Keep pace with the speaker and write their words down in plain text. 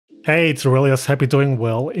Hey, it's Aurelius, hope you're doing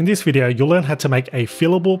well. In this video, you'll learn how to make a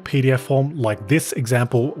fillable PDF form like this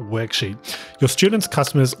example worksheet. Your students,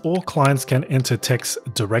 customers, or clients can enter text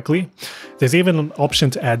directly. There's even an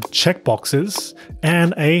option to add checkboxes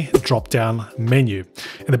and a drop-down menu.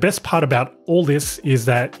 And the best part about all this is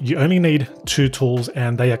that you only need two tools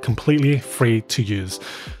and they are completely free to use.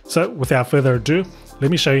 So without further ado,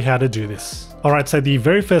 let me show you how to do this. Alright, so the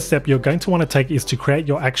very first step you're going to want to take is to create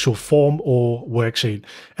your actual form or worksheet.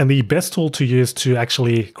 And the best tool to use to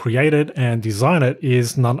actually create it and design it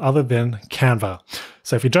is none other than Canva.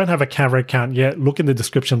 So if you don't have a Canva account yet, look in the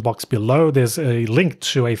description box below. There's a link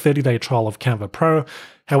to a 30-day trial of Canva Pro.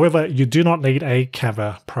 However, you do not need a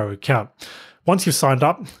Canva Pro account. Once you've signed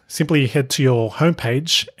up, simply head to your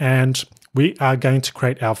homepage and we are going to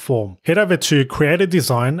create our form. Head over to Create a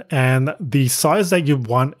Design, and the size that you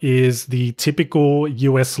want is the typical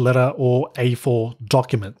US letter or A4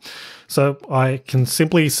 document. So I can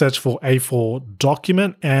simply search for A4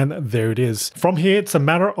 document and there it is. From here, it's a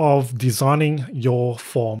matter of designing your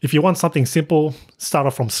form. If you want something simple, start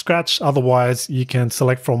off from scratch. Otherwise, you can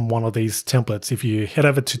select from one of these templates. If you head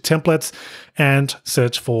over to templates and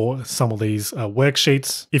search for some of these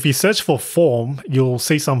worksheets. If you search for form, you'll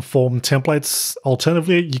see some form templates.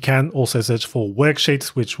 Alternatively, you can also search for worksheets,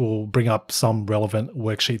 which will bring up some relevant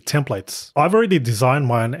worksheet templates. I've already designed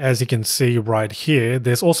mine, as you can see right here.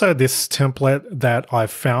 There's also this template that I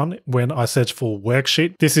found when I searched for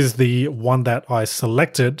worksheet. This is the one that I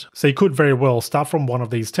selected. So you could very well start from one of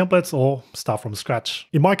these templates or start from scratch.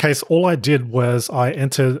 In my case, all I did was I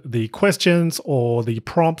entered the questions or the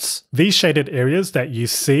prompts. These shaded areas that you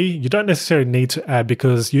see, you don't necessarily need to add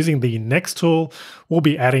because using the next tool, we'll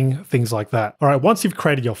be adding things like that. All right, once you've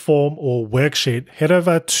created your form or worksheet, head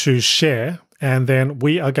over to Share, and then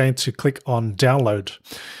we are going to click on Download.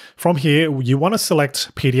 From here, you want to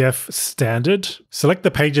select PDF Standard. Select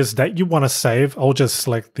the pages that you want to save. I'll just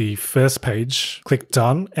select the first page, click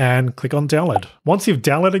Done, and click on Download. Once you've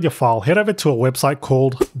downloaded your file, head over to a website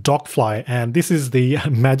called Docfly, and this is the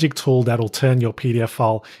magic tool that will turn your PDF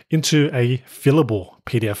file into a fillable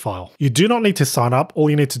PDF file. You do not need to sign up.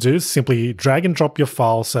 All you need to do is simply drag and drop your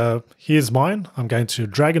file. So here's mine. I'm going to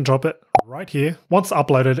drag and drop it right here. Once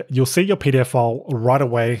uploaded, you'll see your PDF file right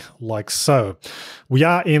away like so. We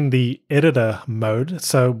are in the editor mode.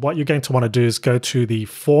 So what you're going to want to do is go to the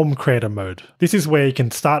form creator mode. This is where you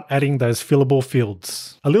can start adding those fillable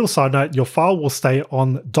fields. A little side note, your file will stay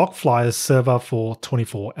on Docfly's server for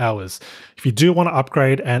 24 hours. If you do want to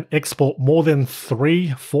upgrade and export more than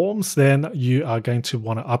 3 forms, then you are going to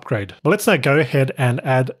want to upgrade. But let's now go ahead and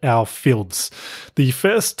add our fields. The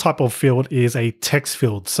first type of field is a text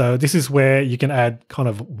field. So this is where you can add kind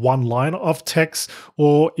of one line of text,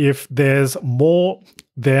 or if there's more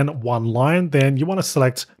than one line, then you want to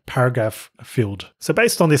select paragraph field. So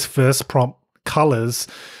based on this first prompt, colors,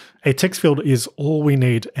 a text field is all we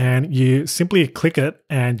need, and you simply click it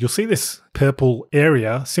and you'll see this purple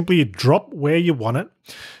area. Simply drop where you want it.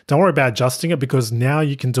 Don't worry about adjusting it because now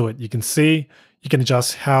you can do it. You can see, you can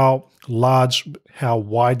adjust how large, how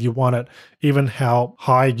wide you want it, even how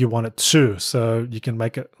high you want it to. So you can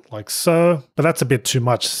make it like so, but that's a bit too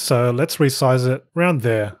much. So let's resize it around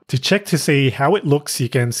there. To check to see how it looks, you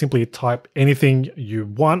can simply type anything you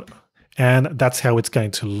want, and that's how it's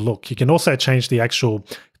going to look. You can also change the actual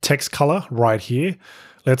text color right here.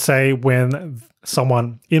 Let's say when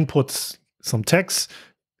someone inputs some text,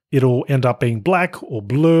 it'll end up being black or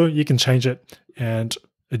blue. You can change it and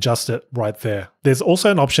adjust it right there. There's also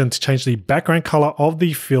an option to change the background color of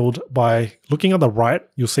the field by looking on the right.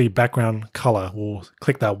 You'll see background color. We'll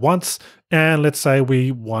click that once, and let's say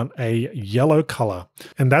we want a yellow color.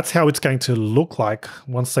 And that's how it's going to look like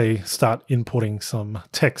once they start inputting some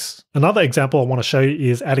text. Another example I want to show you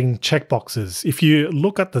is adding checkboxes. If you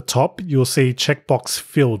look at the top, you'll see checkbox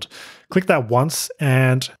field. Click that once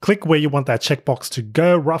and click where you want that checkbox to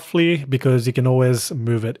go roughly, because you can always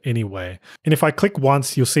move it anyway. And if I click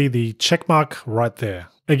once, you'll see the check mark right there.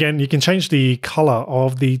 Again, you can change the color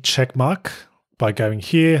of the check mark by going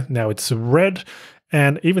here. Now it's red,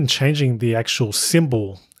 and even changing the actual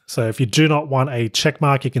symbol. So if you do not want a check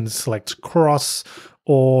mark, you can select cross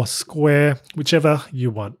or square, whichever you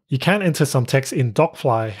want. You can enter some text in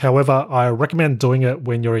Docfly. However, I recommend doing it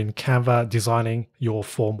when you're in Canva designing your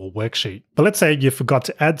form or worksheet. But let's say you forgot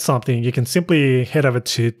to add something, you can simply head over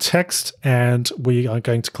to text, and we are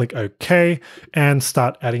going to click OK and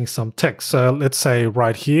start adding some text. So let's say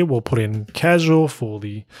right here, we'll put in casual for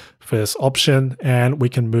the first option, and we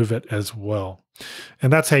can move it as well.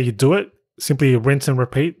 And that's how you do it. simply rinse and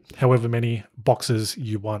repeat however many boxes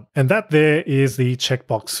you want. And that there is the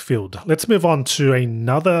checkbox field. Let's move on to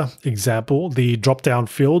another example, the drop-down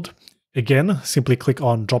field. Again, simply click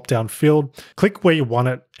on drop-down field, click where you want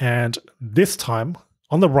it, and this time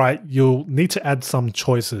on the right, you'll need to add some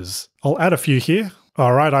choices. I'll add a few here.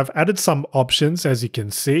 All right, I've added some options, as you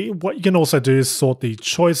can see. What you can also do is sort the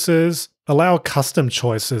choices, allow custom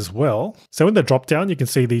choice as well. So in the drop-down, you can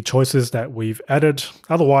see the choices that we've added.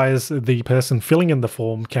 Otherwise, the person filling in the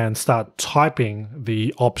form can start typing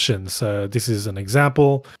the options. So this is an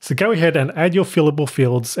example. So go ahead and add your fillable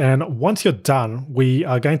fields. And once you're done, we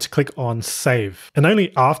are going to click on Save. And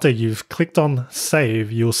only after you've clicked on Save,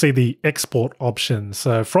 you'll see the export option.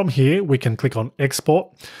 So from here, we can click on Export.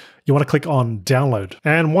 You want to click on download.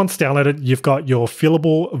 And once downloaded, you've got your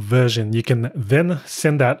fillable version. You can then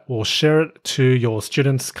send that or share it to your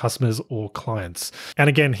students, customers, or clients. And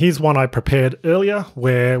again, here's one I prepared earlier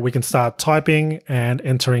where we can start typing and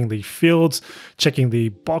entering the fields, checking the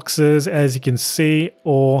boxes as you can see,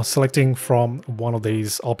 or selecting from one of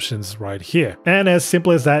these options right here. And as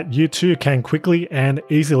simple as that, you too can quickly and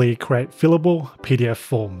easily create fillable PDF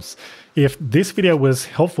forms. If this video was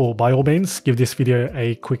helpful, by all means, give this video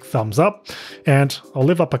a quick thumbs up, and I'll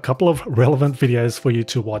leave up a couple of relevant videos for you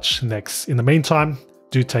to watch next. In the meantime,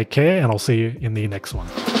 do take care, and I'll see you in the next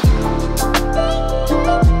one.